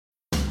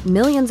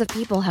Millions of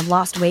people have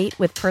lost weight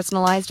with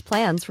personalized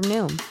plans from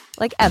Noom.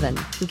 Like Evan,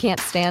 who can't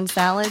stand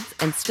salads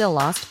and still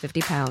lost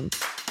 50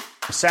 pounds.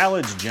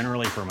 Salads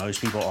generally for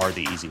most people are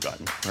the easy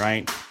button,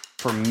 right?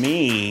 For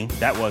me,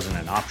 that wasn't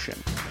an option.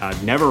 I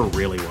never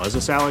really was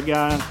a salad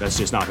guy. That's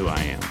just not who I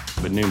am.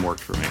 But Noom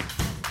worked for me.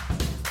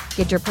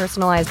 Get your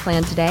personalized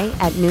plan today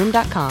at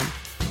Noom.com.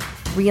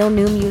 Real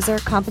Noom user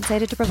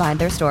compensated to provide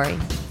their story.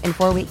 In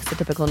 4 weeks, the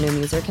typical Noom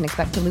user can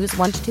expect to lose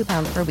 1 to 2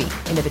 pounds per week.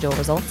 Individual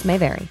results may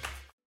vary.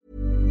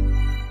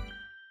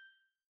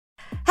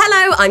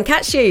 Hello, I'm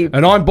Kat Shube.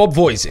 And I'm Bob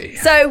Voisey.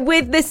 So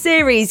with the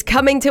series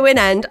coming to an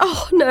end,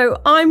 oh no,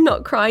 I'm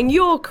not crying,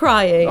 you're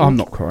crying. I'm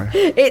not crying.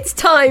 It's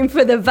time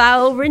for the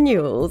vow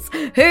renewals.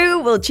 Who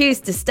will choose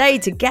to stay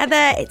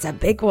together? It's a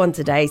big one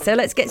today, so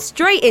let's get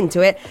straight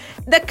into it.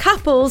 The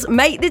couples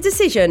make the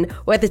decision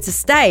whether to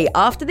stay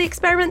after the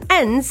experiment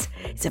ends.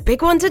 It's a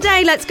big one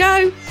today, let's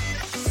go.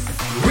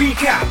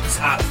 Recaps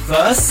at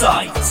first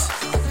sight.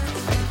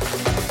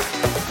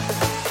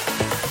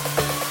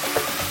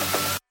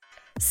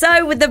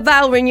 So with the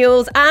vow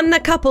renewals and the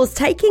couples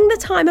taking the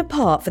time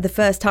apart for the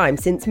first time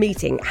since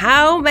meeting,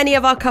 how many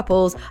of our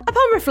couples,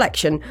 upon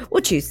reflection, will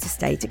choose to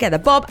stay together?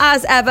 Bob,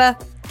 as ever,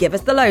 give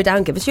us the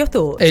lowdown, give us your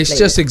thoughts. It's please.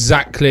 Just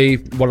exactly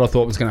what I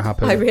thought was going to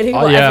happen. Oh, really?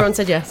 What, everyone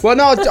said yes? Well,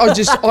 no,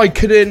 I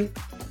couldn't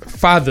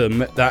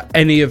fathom that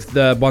any of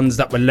the ones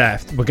that were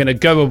left were going to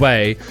go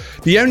away.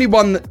 The only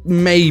one that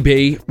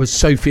maybe was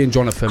Sophie and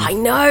Jonathan. I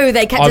know,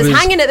 they kept us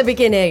hanging at the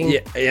beginning.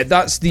 Yeah,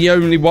 that's the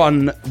only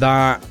one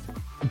that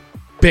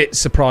bit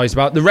surprised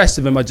about. The rest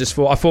of them I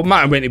thought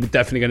Matt and Whitney were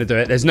definitely going to do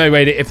it. There's no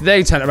way that if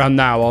they turned around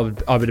now I would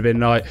have been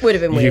like, would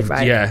have been weird,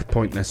 right? Yeah,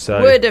 pointless. So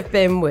would have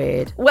been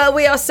weird. Well,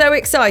 we are so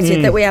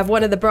excited that we have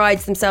one of the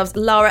brides themselves,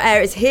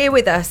 Lara is here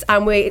with us,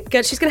 and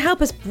she's going to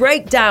help us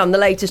break down the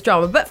latest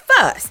drama. But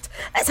first,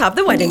 let's have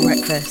the wedding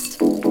breakfast.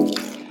 The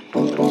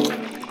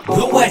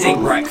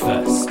wedding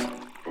breakfast.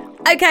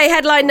 Okay,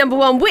 headline number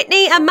 1.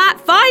 Whitney and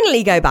Matt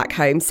finally go back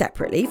home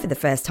separately for the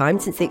first time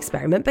since the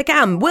experiment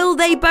began. Will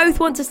they both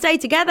want to stay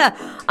together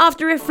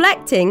after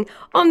reflecting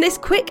on this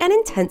quick and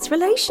intense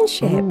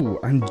relationship? Ooh,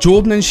 and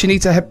Jordan and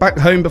Shanita head back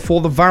home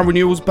before the vow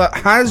renewals, but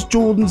has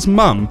Jordan's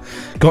mum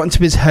got into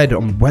his head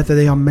on whether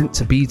they are meant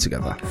to be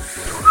together?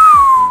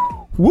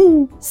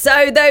 Woo!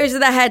 So those are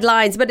the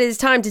headlines, but it is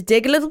time to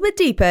dig a little bit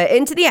deeper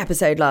into the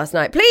episode last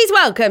night. Please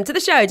welcome to the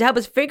show to help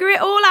us figure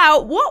it all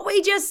out what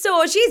we just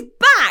saw. She's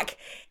back!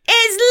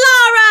 It's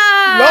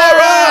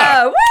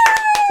Lara!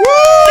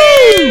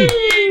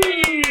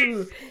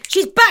 Woo!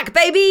 She's back,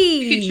 baby!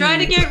 You try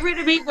to get rid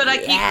of me, but I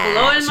keep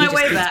blowing my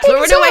way back.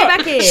 Blowing her way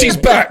back in. She's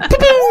back!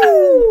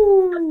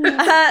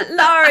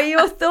 Lara,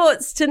 your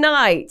thoughts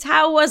tonight.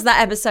 How was that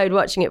episode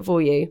watching it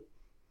for you?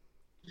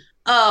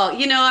 Oh,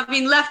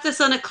 left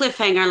us on a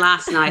cliffhanger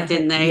last night,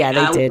 didn't they? Yeah,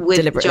 they did, with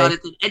deliberately.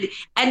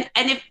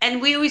 Jonathan.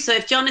 And we always said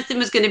if Jonathan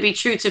was going to be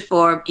true to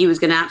form, he was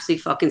going to absolutely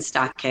fucking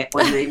stack it,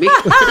 wasn't he?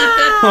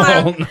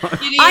 Oh, no.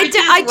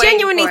 I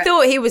genuinely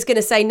thought he was going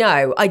to say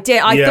no. I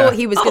thought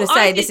he was going to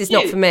say this is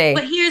not for me.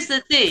 But here's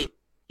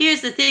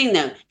the thing,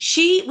 though.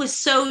 She was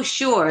so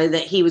sure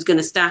that he was going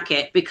to stack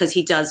it because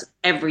he does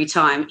every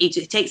time. He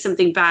takes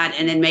something bad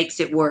and then makes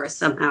it worse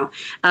somehow.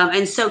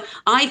 And so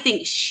I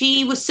think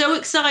she was so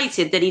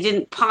excited that he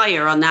didn't pie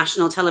her on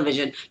national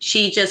television.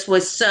 She just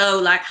was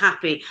so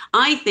happy.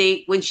 I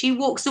think when she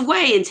walks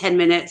away in 10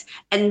 minutes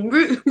and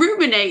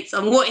ruminates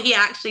on what he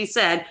actually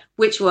said,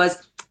 which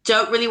was,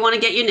 don't really want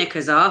to get your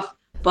knickers off,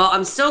 but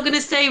I'm still going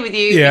to stay with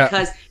you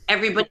because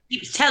everybody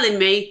keeps telling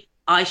me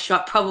I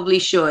probably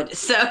should.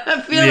 So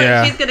I feel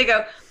like she's going to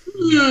go,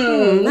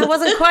 that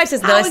wasn't quite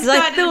as nice as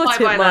I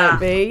thought it might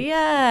be.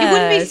 Yeah, it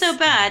wouldn't be so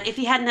bad if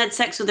he hadn't had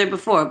sex with her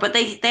before, but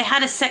they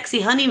had a sexy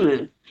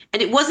honeymoon.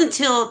 And it wasn't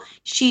till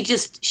she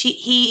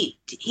disagreed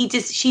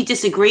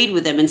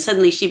with him and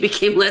suddenly she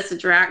became less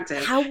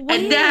attractive. How weird.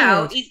 And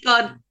now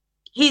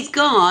he's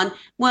gone.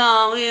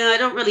 Well, I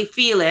don't really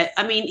feel it.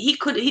 I mean, he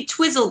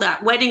twizzled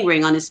that wedding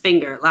ring on his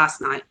finger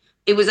last night.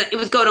 It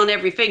was going on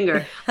every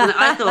finger. And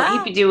I thought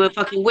he'd be doing a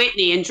fucking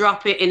Whitney and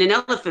drop it in an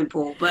elephant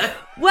pool. But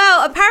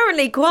well,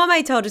 apparently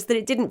Kwame told us that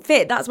it didn't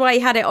fit. That's why he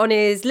had it on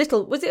his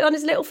little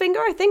finger,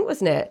 I think,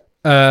 wasn't it?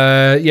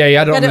 Yeah, he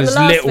had it on his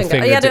little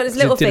finger. He had it on his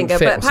little finger,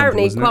 but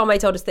apparently Kwame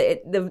told us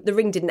that the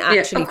ring didn't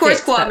actually fit. Of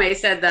course Kwame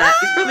said that.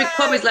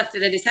 Kwame's left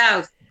it at his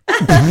house.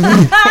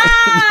 Oh,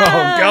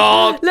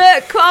 God.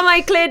 Look,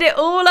 Kwame cleared it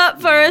all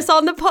up for us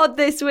on the pod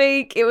this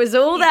week. It was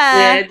all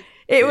there.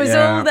 It was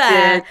all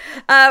there.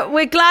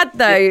 We're glad,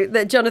 though,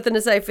 that Jonathan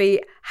and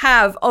Sophie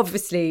have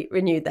obviously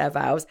renewed their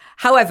vows.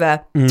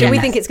 However, do we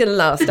think it's going to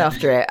last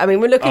after it? I mean,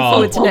 we're looking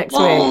forward to next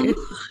week.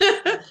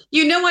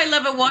 I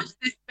love it. Watch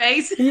this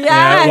space. Yes.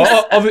 Yeah,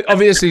 well,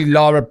 obviously,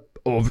 Lara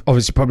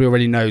obviously probably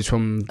already knows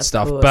from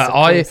stuff.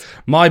 But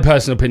my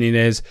personal opinion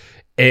is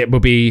it will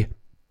be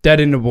dead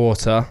in the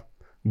water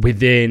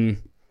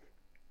within...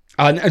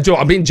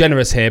 I'm being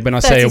generous here when I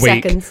say a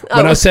week.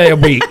 When I say a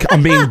week,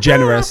 I'm being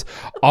generous.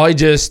 I'm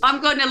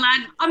going to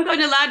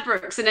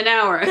Ladbrokes in an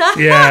hour.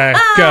 Yeah,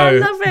 go.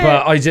 Love it.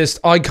 But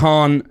I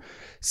can't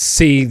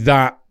see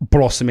that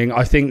blossoming.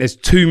 I think there's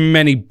too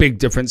many big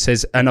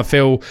differences, and I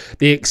feel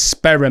the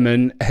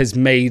experiment has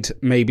made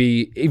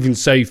maybe even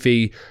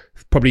Sophie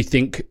probably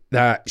think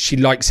that she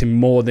likes him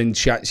more than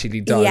she actually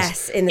does.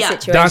 Yes, in the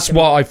situation. That's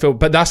what I feel,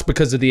 but that's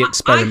because of the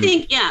experiment. I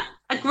think,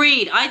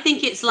 agreed. I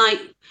think it's like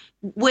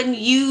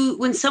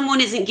when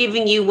someone isn't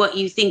giving you what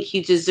you think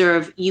you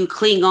deserve, you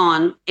cling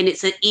on, and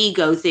it's an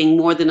ego thing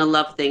more than a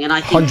love thing. And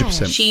I think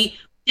 100%. She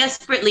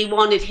desperately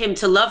wanted him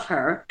to love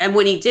her, and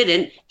when he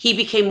didn't, he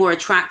became more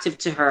attractive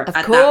to her at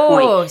that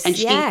point. And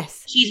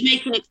she's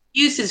making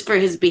excuses for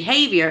his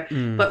behavior,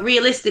 but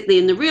realistically,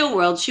 in the real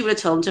world, she would have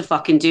told him to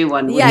fucking do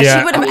one. She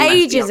would have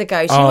ages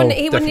ago.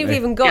 He wouldn't have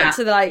even got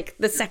to like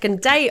the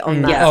second date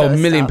on that. Oh,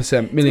 million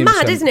percent.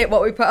 Mad, isn't it?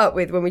 What we put up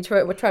with when we try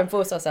and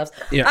force ourselves.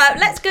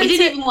 Let's go. He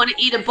didn't even want to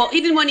eat a bowl.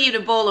 He didn't want to eat a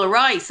bowl of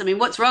rice. I mean,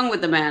 what's wrong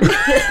with the man?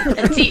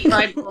 A deep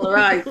fried bowl of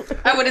rice.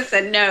 I would have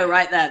said no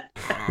right then.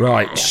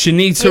 Right,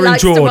 Shanita and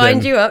likes Jordan. To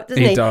wind you up,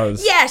 doesn't he? He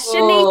does. Yes,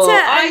 Shanita.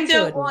 I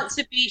don't want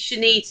to be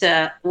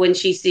Shanita when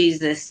she sees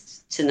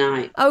this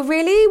tonight. Oh,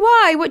 really?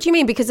 Why? What do you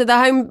mean? Because of the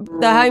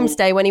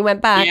homestay when he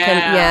went back?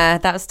 Yeah,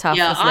 that was tough.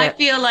 Yeah, I it?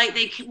 feel like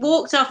they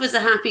walked off as a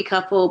happy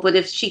couple, but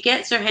if she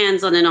gets her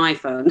hands on an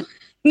iPhone,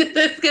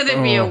 there's going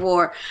to be a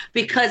war.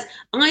 Because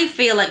I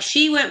feel like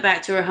she went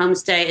back to her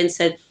homestay and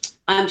said,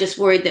 I'm just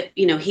worried that,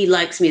 he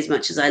likes me as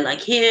much as I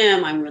like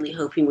him. I'm really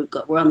hoping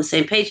we're on the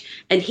same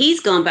page. And he's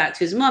gone back to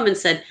his mum and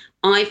said,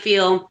 I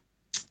feel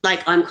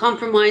like I'm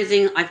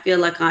compromising. I feel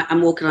like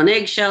I'm walking on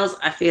eggshells.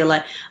 I feel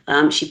like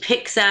she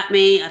picks at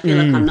me. I feel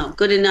like I'm not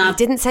good enough.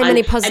 He didn't say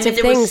many positive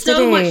things, did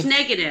he? There was so much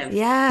negative.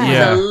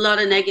 There's a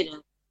lot of negative.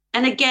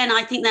 And again,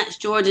 I think that's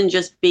Jordan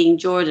just being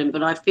Jordan.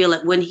 But I feel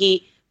like when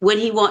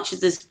he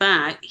watches this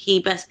back, he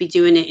best be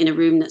doing it in a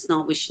room that's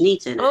not with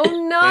Shanita in it. Oh,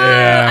 no.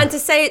 Yeah. And to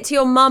say it to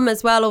your mum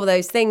as well, all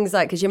those things,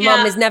 like, because your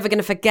mum is never going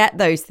to forget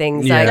those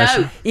things. Yeah. Like,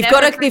 No, you've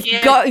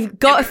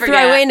got to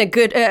throw in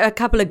a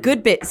couple of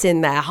good bits in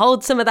there.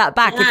 Hold some of that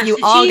back if you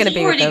are going to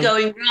be with them. She's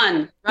already going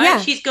run, right? Yeah.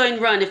 She's going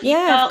run. If you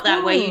felt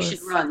that way, you should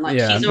run. Like,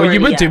 she's already, well,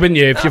 you would do, wouldn't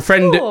you? If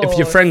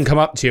your friend come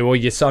up to you, or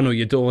your son or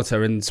your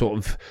daughter, and sort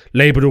of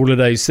labelled all of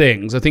those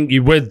things, I think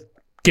you would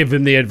give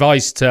them the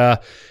advice to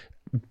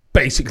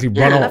basically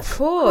run off. Of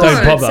course.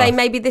 Don't bother. Say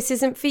maybe this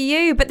isn't for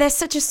you, but they're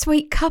such a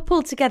sweet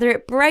couple together.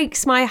 It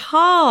breaks my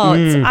heart.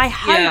 I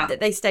hope that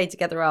they stay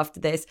together after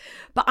this,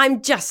 but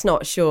I'm just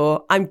not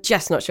sure.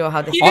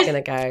 how this is going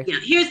to go. Yeah.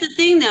 Here's the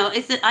thing, though,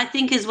 is that I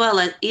think as well,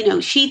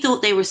 she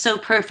thought they were so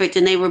perfect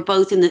and they were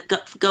both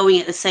going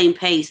at the same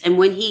pace. And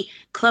when he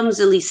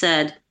clumsily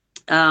said,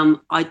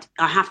 I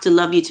have to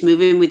love you to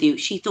move in with you,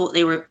 she thought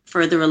they were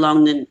further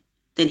along than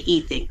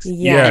he thinks.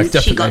 Yeah, and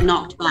definitely. She got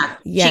knocked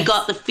back. Yes. She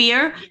got the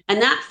fear, and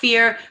that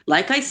fear,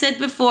 like I said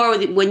before,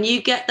 when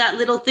you get that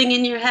little thing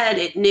in your head,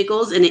 it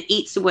niggles and it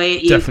eats away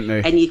at you.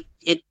 Definitely.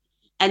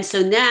 And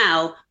so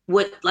now,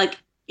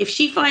 if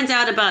she finds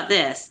out about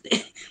this,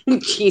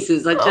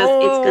 Jesus, it's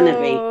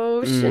gonna be.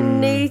 Oh,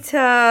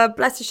 Shanita,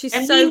 bless her, she's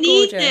so gorgeous. We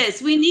need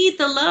this. We need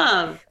the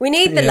love. We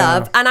need the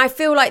love, and I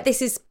feel like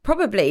this is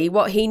probably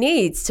what he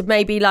needs to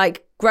maybe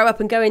grow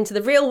up and go into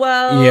the real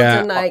world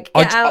and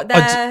get out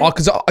there.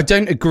 Because I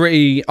don't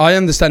agree. I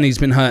understand he's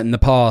been hurt in the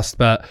past,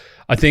 but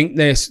I think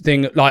this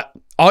thing,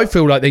 I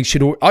feel like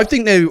I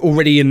think they're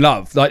already in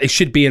love. Like, they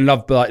should be in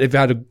love, but they've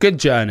had a good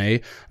journey.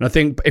 And I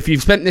think if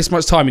you've spent this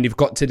much time and you've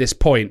got to this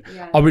point,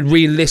 I would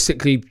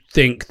realistically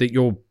think that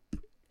you're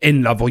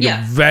in love, or you're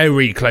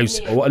very close.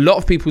 A lot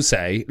of people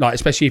say,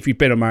 especially if you've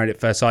been on Married at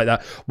First Sight,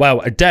 that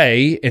a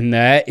day in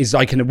there is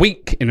like in a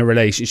week in a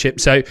relationship.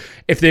 So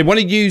if they want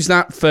to use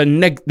that for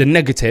the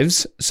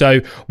negatives,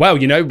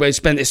 we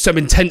spent it so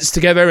intense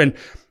together, and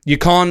you've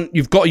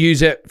got to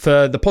use it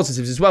for the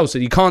positives as well. So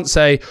you can't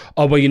say,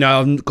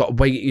 I've got to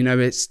wait,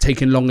 it's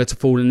taking longer to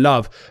fall in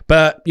love.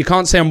 But you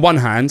can't say on one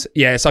hand,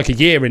 it's like a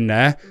year in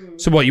there.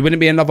 So what, you wouldn't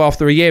be in love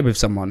after a year with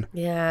someone?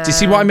 Yeah. Do you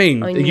see what I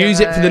mean?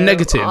 Use it for the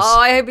negatives. Oh,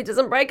 I hope it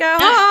doesn't break her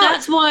heart.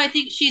 That's why I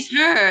think she's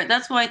hurt.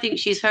 That's why I think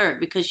she's hurt,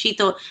 because she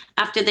thought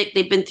after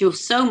they've been through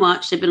so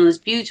much, they've been on this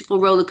beautiful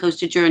roller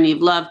coaster journey of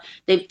love.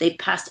 They've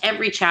passed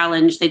every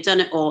challenge. They've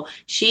done it all.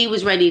 She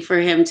was ready for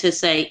him to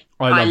say,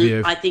 I love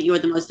you. I think you're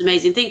the most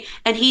amazing thing.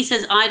 And he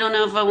says, I don't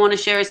know if I want to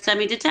share a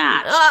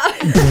semi-detached.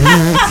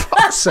 For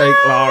fuck's sake,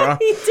 Lara.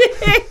 He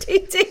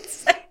did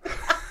say that.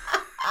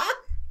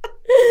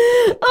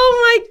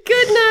 Oh my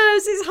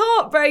goodness, it's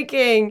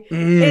heartbreaking.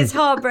 It's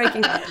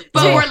heartbreaking.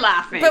 But we're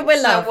laughing. But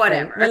we're laughing. So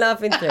whatever. We're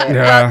laughing through it.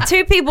 Well,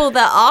 two people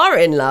that are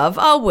in love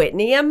are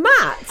Whitney and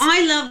Matt.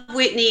 I love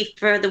Whitney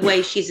for the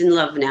way she's in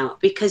love now,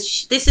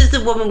 because this is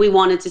the woman we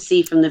wanted to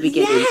see from the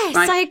beginning. Yes,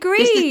 right? I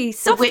agree.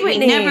 Soft Whitney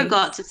Whitney never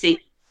got to see.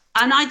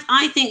 And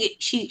I think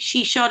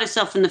she shot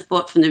herself in the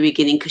foot from the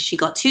beginning, because she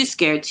got too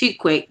scared too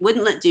quick,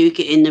 wouldn't let Duke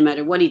get in no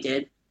matter what he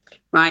did.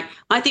 Right.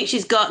 I think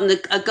she's gotten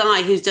a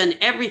guy who's done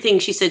everything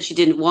she said she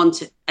didn't want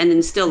to, and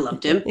then still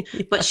loved him.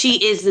 But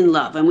she is in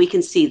love, and we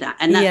can see that.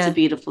 And that's a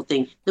beautiful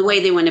thing. The way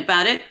they went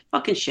about it,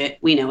 fucking shit.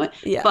 We know it.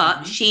 Yeah.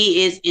 But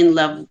she is in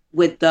love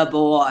with the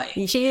boy.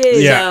 She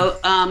is. So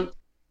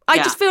I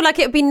just feel like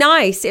it would be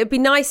nice. It would be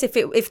nice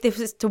if this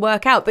was to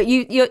work out. But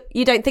you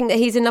don't think that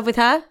he's in love with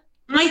her?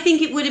 I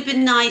think it would have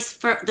been nice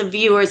for the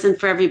viewers and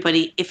for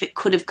everybody if it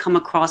could have come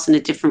across in a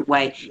different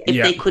way.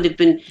 If they could have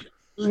been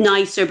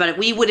nicer about it.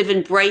 We would have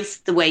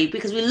embraced the way,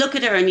 because we look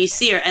at her and you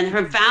see her and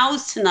her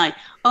vows tonight.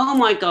 Oh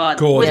my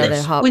God.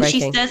 When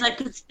she says, I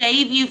could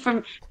save you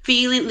from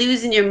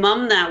losing your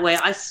mum that way.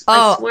 I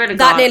swear to God.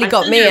 That nearly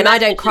got me, and I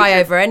don't cry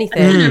over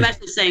anything. I sent her a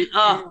message saying,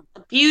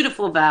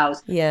 beautiful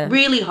vows. Yeah.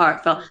 Really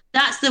heartfelt.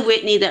 That's the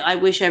Whitney that I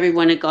wish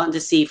everyone had gotten to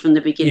see from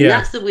the beginning. Yeah.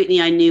 That's the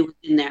Whitney I knew was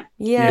in there.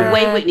 Yeah. The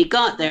way Whitney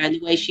got there and the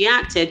way she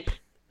acted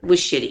was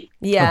shitty.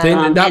 Yeah. I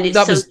think and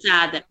it's so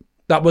sad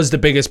that was the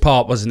biggest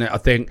part, wasn't it? I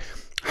think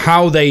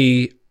how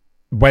they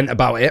went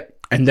about it.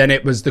 And then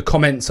it was the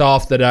comments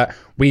after that.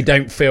 We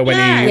don't feel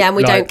any. Yeah, and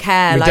we don't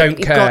care. We don't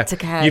care. Got to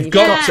care. You've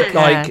got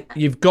to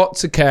You've got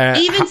to care.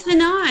 Even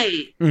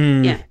tonight.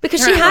 Yeah,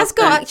 because she has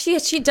got.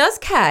 She does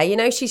care. You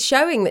know, she's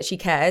showing that she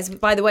cares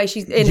by the way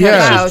she's in her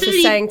vows.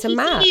 She's saying to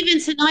Matt. Even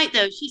tonight,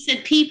 though, she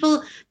said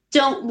people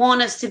don't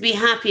want us to be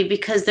happy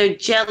because they're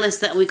jealous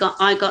that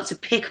I got to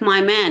pick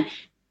my man.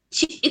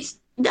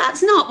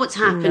 That's not what's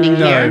happening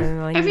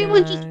here.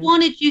 Everyone just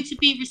wanted you to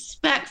be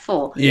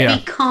respectful,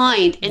 be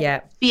kind,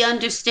 and be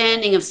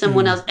understanding of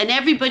someone else. And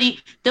everybody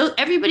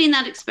in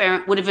that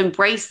experiment would have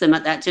embraced them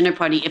at that dinner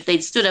party if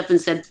they'd stood up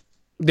and said,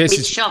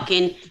 it's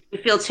shocking. We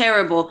feel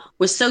terrible.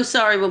 We're so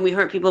sorry when we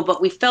hurt people,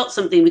 but we felt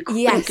something we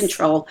couldn't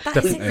control.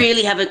 We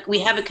really have a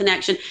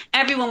connection.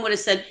 Everyone would have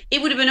said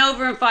it would have been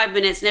over in 5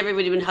 minutes, and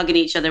everybody would have been hugging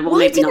each other. Well,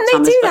 why didn't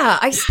they do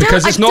that?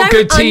 Because it's not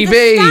good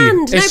TV.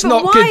 It's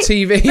not good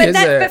TV, is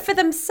it? But for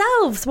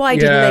themselves, why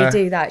didn't they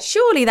do that?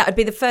 Surely that would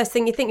be the first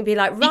thing you think. Would be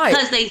like, right,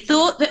 because they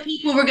thought that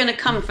people were going to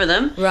come for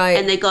them, right?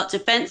 And they got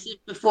defensive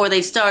before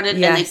they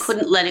started, and they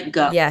couldn't let it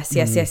go. Yes.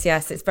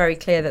 It's very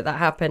clear that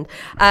happened.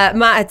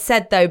 Matt had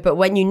said though, but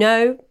when you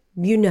know.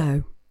 You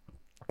know.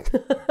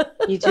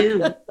 You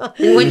do.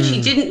 And when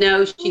she didn't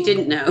know, she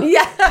didn't know.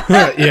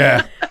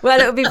 Yeah. Well,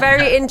 it'll be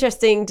very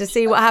interesting to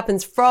see what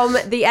happens from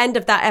the end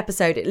of that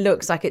episode. It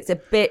looks like it's a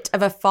bit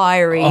of a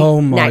fiery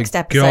next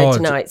episode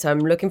tonight. So I'm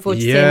looking forward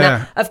to seeing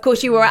that. Of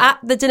course, you were at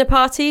the dinner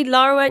party,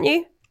 Lara, weren't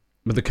you?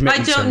 With the I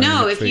don't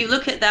know. If you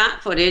look at that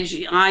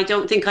footage, I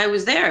don't think I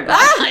was there, but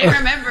I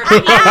remember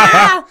being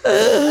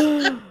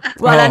there.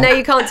 Well, I know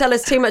you can't tell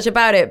us too much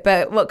about it,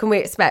 but what can we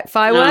expect?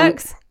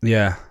 Fireworks?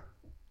 Yeah.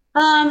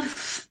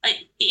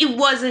 It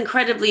was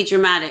incredibly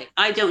dramatic.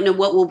 I don't know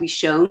what will be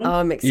shown. Oh,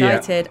 I'm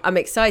excited. I'm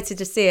excited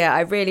to see it.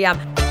 I really am.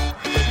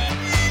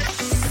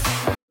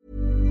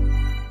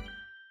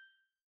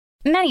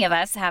 Many of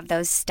us have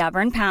those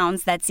stubborn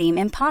pounds that seem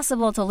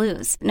impossible to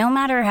lose, no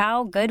matter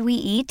how good we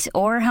eat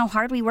or how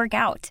hard we work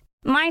out.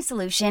 My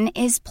solution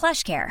is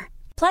PlushCare.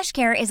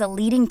 PlushCare is a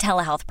leading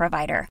telehealth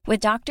provider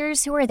with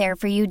doctors who are there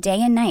for you day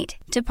and night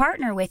to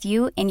partner with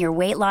you in your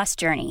weight loss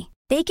journey.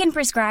 They can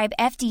prescribe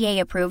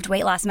FDA-approved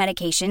weight loss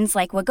medications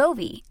like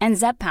Wegovy and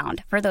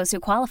Zepbound for those who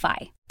qualify.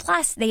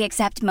 Plus, they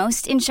accept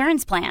most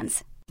insurance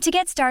plans. To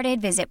get started,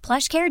 visit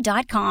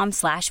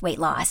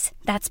plushcare.com/weightloss.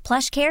 That's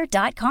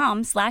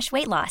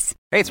plushcare.com/weightloss.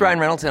 Hey, it's Ryan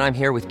Reynolds, and I'm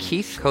here with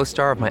Keith,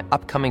 co-star of my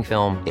upcoming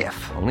film,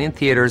 If, only in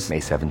theaters May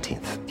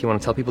 17th. Do you want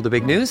to tell people the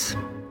big news?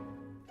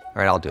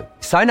 All right, I'll do it.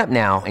 Sign up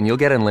now and you'll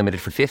get unlimited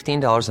for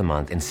 $15 a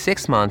month and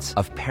 6 months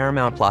of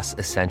Paramount Plus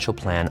Essential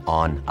Plan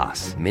on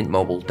us.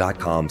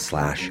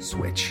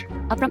 MintMobile.com/switch.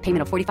 Upfront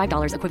payment of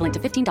 $45 equivalent to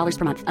 $15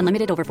 per month.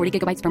 Unlimited over 40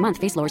 gigabytes per month.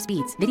 Face lower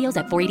speeds. Videos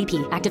at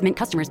 480p. Active Mint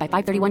customers by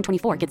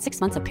 531.24 get 6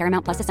 months of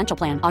Paramount Plus Essential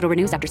Plan. Auto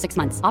renews after 6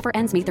 months. Offer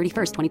ends May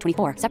 31st,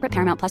 2024. Separate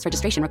Paramount Plus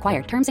registration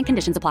required. Terms and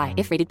conditions apply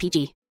if rated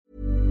PG.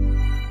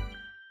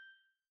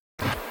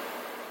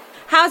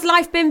 How's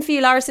life been for you,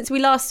 Lara, since we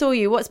last saw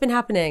you? What's been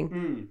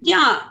happening?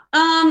 Yeah,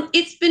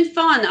 it's been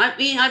fun. I've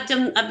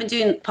been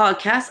doing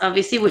podcasts,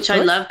 obviously, which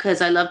I love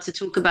because I love to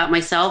talk about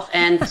myself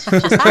and just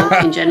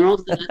talk in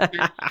general.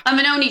 I'm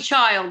an only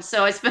child,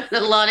 so I spent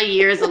a lot of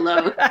years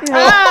alone.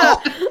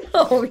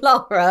 Oh,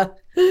 Lara.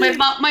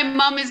 My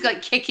mum is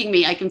like kicking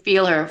me. I can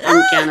feel her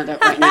from Canada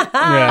right now.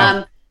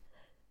 Yeah.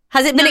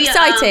 Has it been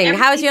exciting?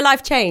 How has your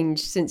life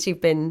changed since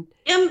you've been...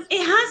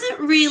 It hasn't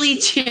really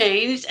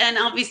changed, and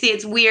obviously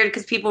it's weird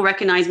because people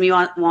recognize me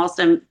whilst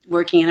I'm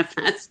working in a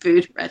fast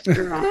food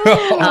restaurant,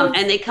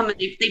 and they come and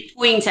they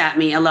point at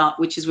me a lot,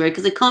 which is weird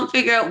because I can't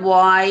figure out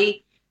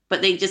why,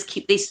 but they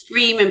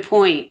scream and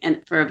point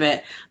for a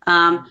bit.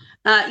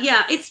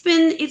 It's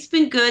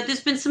been good.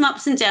 There's been some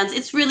ups and downs.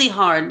 It's really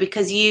hard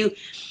because you.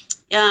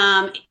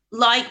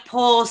 Like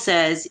Paul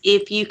says,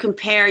 if you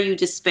compare, you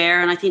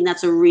despair. And I think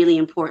that's a really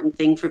important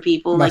thing for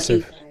people.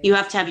 Massive. Like you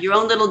have to have your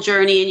own little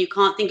journey and you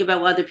can't think about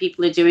what other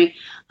people are doing.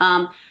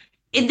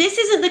 This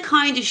isn't the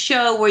kind of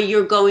show where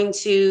you're going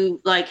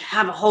to like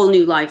have a whole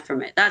new life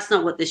from it. That's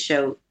not what this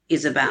show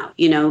is about,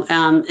 you know?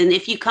 And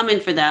if you come in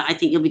for that, I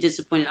think you'll be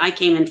disappointed. I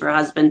came in for a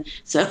husband,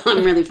 so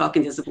I'm really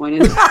fucking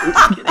disappointed.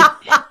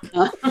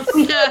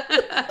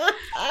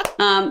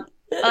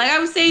 Like I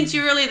was saying to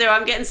you earlier, though,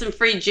 I'm getting some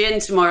free gin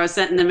tomorrow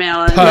sent in the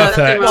mail. Perfect.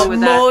 Nothing wrong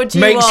with that.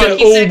 Makes it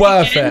all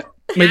worth it.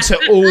 makes it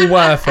all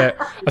worth it.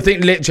 I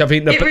think literally,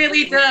 it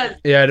really does.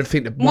 Yeah, I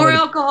think more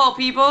alcohol,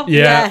 people.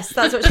 Yeah. Yes,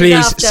 that's what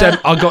Please she's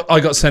after. I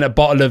got sent a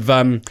bottle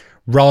of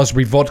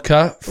raspberry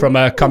vodka from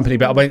a company,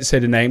 but I won't say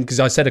the name because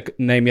I said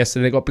a name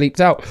yesterday and it got bleeped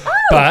out. Oh.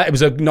 But it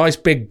was a nice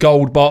big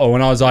gold bottle,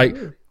 and I was like,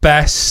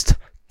 best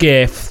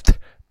gift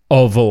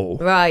of all.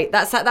 Right,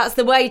 that's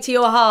the way to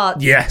your heart.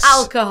 Yes.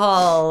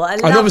 Alcohol. I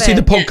love and obviously it.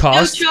 the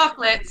podcast. No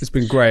chocolates. It's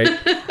been great.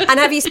 And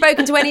have you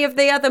spoken to any of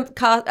the other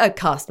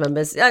cast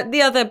members,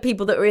 the other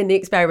people that were in the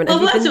experiment? Well,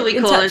 have that's you what we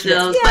been in call touch with?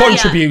 ourselves. Yeah.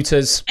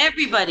 Contributors.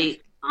 Everybody.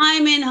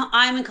 I'm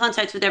in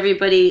contact with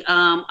everybody.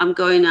 I'm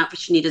going out for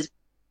Shanita's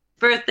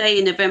birthday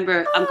in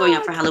November. I'm going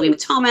out for Halloween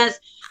with Thomas.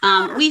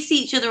 We see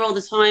each other all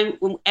the time,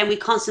 and we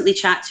constantly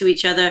chat to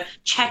each other,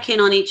 check in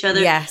on each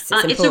other. Yes,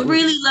 it's a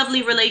really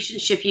lovely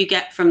relationship you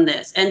get from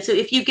this. And so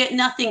if you get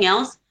nothing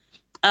else,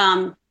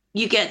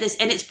 you get this.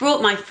 And it's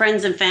brought my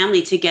friends and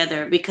family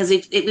together because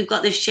we've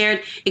got this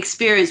shared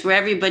experience where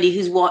everybody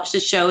who's watched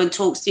the show and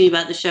talks to me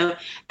about the show.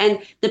 And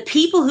the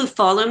people who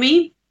follow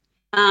me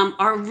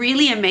are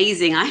really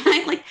amazing.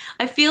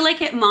 I feel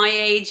like at my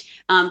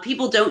age,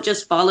 people don't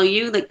just follow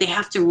you; like they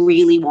have to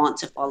really want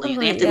to follow you.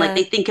 They have to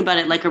they think about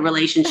it like a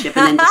relationship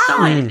and then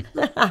decide.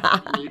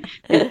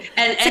 and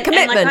it's a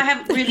commitment. And like I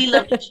have really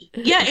loved.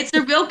 Yeah, it's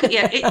a real.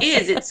 Yeah, it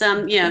is. It's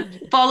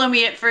follow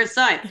me at first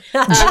sight.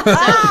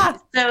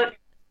 So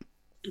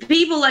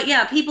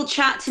people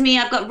chat to me.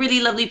 I've got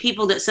really lovely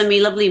people that send me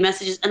lovely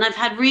messages, and I've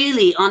had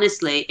really,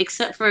 honestly,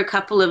 except for a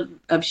couple of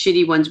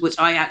shitty ones, which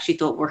I actually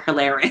thought were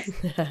hilarious.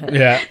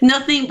 Yeah,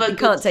 nothing but can't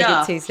good take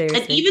stuff. it too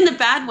seriously. And even the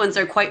bad ones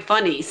are quite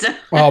funny. So,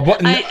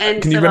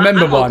 can you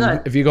remember one?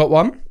 Have you got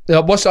one?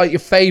 What's like your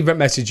favourite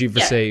message you've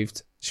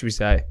received? Should we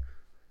say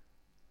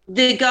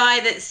the guy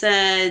that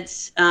said,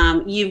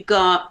 "You've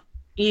got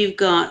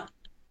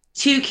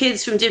 2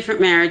 kids from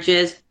different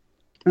marriages."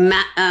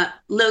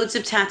 Loads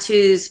of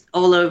tattoos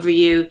all over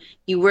you.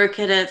 You work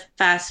at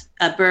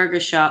a burger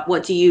shop.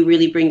 What do you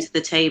really bring to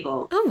the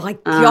table? Oh my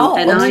God.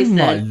 And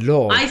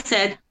I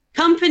said,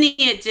 company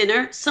at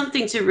dinner,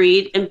 something to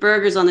read, and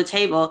burgers on the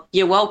table.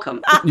 You're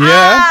welcome.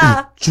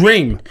 Yeah.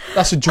 Dream.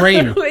 That's a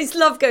dream. I always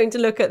love going to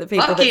look at the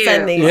people Fuck that you.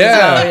 send these.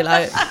 Yeah.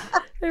 As well.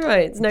 All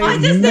right. It's no. I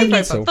just think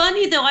it's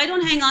funny, though. I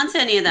don't hang on to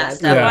any of that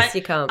stuff. Yeah. Right?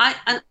 You can't.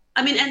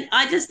 I mean, and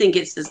I just think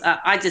it's just,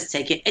 I just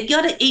take it. And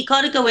you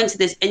gotta go into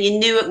this, and you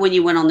knew it when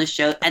you went on the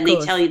show, and they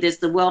tell you this,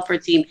 the welfare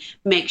team,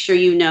 make sure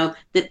you know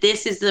that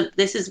this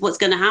is what's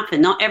going to happen.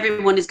 Not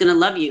everyone is going to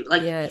love you.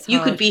 Like, you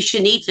could be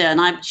Shanita,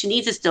 and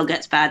Shanita still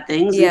gets bad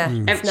things. Yeah.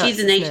 She's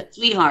an ancient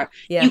sweetheart.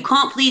 Yeah. You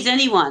can't please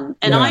anyone.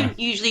 And I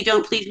usually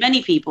don't please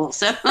many people.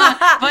 So if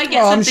I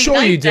get something I'm sure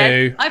nice you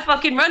do. I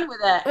fucking run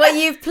with it. Well,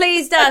 you've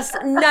pleased us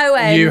no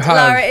end. You have.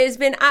 Lara, it has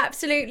been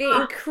absolutely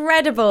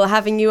incredible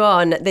having you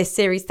on this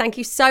series. Thank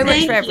you so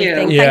much for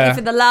everything. You. Thank you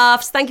for the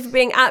laughs. Thank you for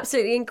being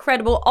absolutely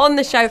incredible on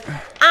the show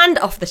and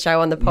off the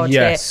show on the pod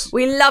here.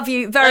 We love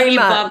you very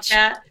much.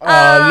 Bobcat.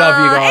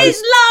 Love you guys.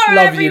 It's Lara,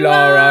 love everyone. you,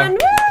 Lara. Woo!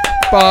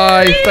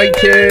 Bye.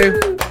 Thank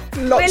you.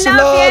 Lots of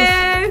love.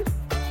 You.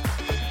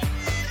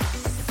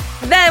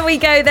 There we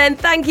go then.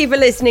 Thank you for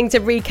listening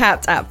to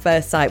Recapped at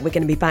First Sight. We're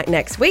going to be back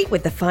next week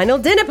with the final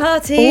dinner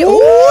party. Ooh,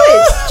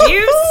 it's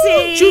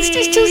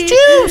juicy.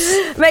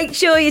 Juice. Make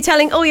sure you're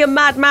telling all your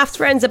mad maths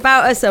friends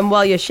about us, and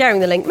while you're sharing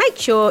the link, make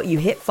sure you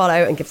hit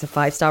follow and give us a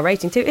 5-star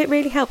rating too. It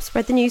really helps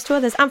spread the news to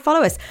others. And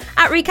follow us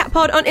at Recap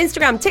Pod on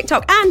Instagram,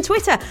 TikTok and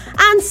Twitter,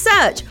 and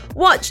search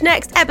Watch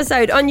Next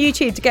Episode on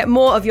YouTube to get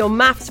more of your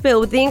maths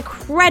fill with the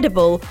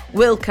incredible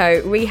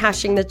Wilco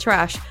rehashing the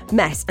trash,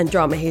 mess and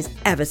drama. He's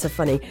ever so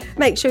funny.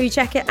 Make sure you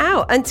check it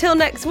out. Until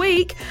next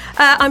week,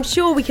 I'm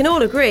sure we can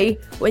all agree,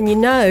 when you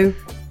know,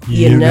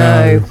 you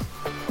know.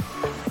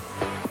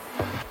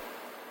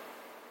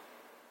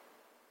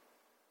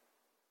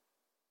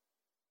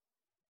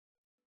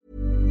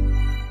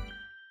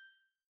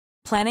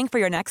 Planning for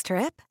your next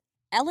trip?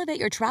 Elevate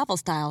your travel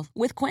style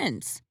with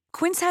Quince.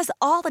 Quince has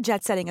all the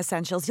jet-setting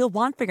essentials you'll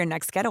want for your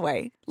next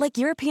getaway, like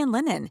European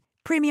linen,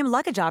 premium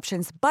luggage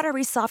options,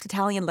 buttery soft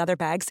Italian leather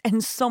bags,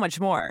 and so much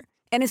more.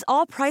 And is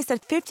all priced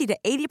at 50 to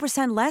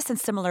 80% less than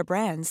similar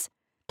brands.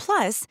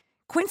 Plus,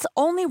 Quince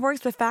only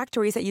works with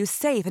factories that use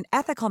safe and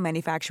ethical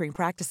manufacturing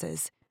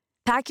practices.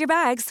 Pack your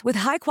bags with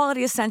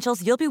high-quality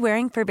essentials you'll be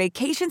wearing for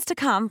vacations to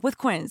come with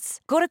Quince.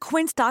 Go to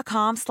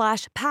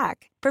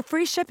quince.com/pack for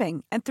free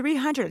shipping and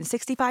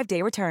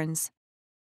 365-day returns.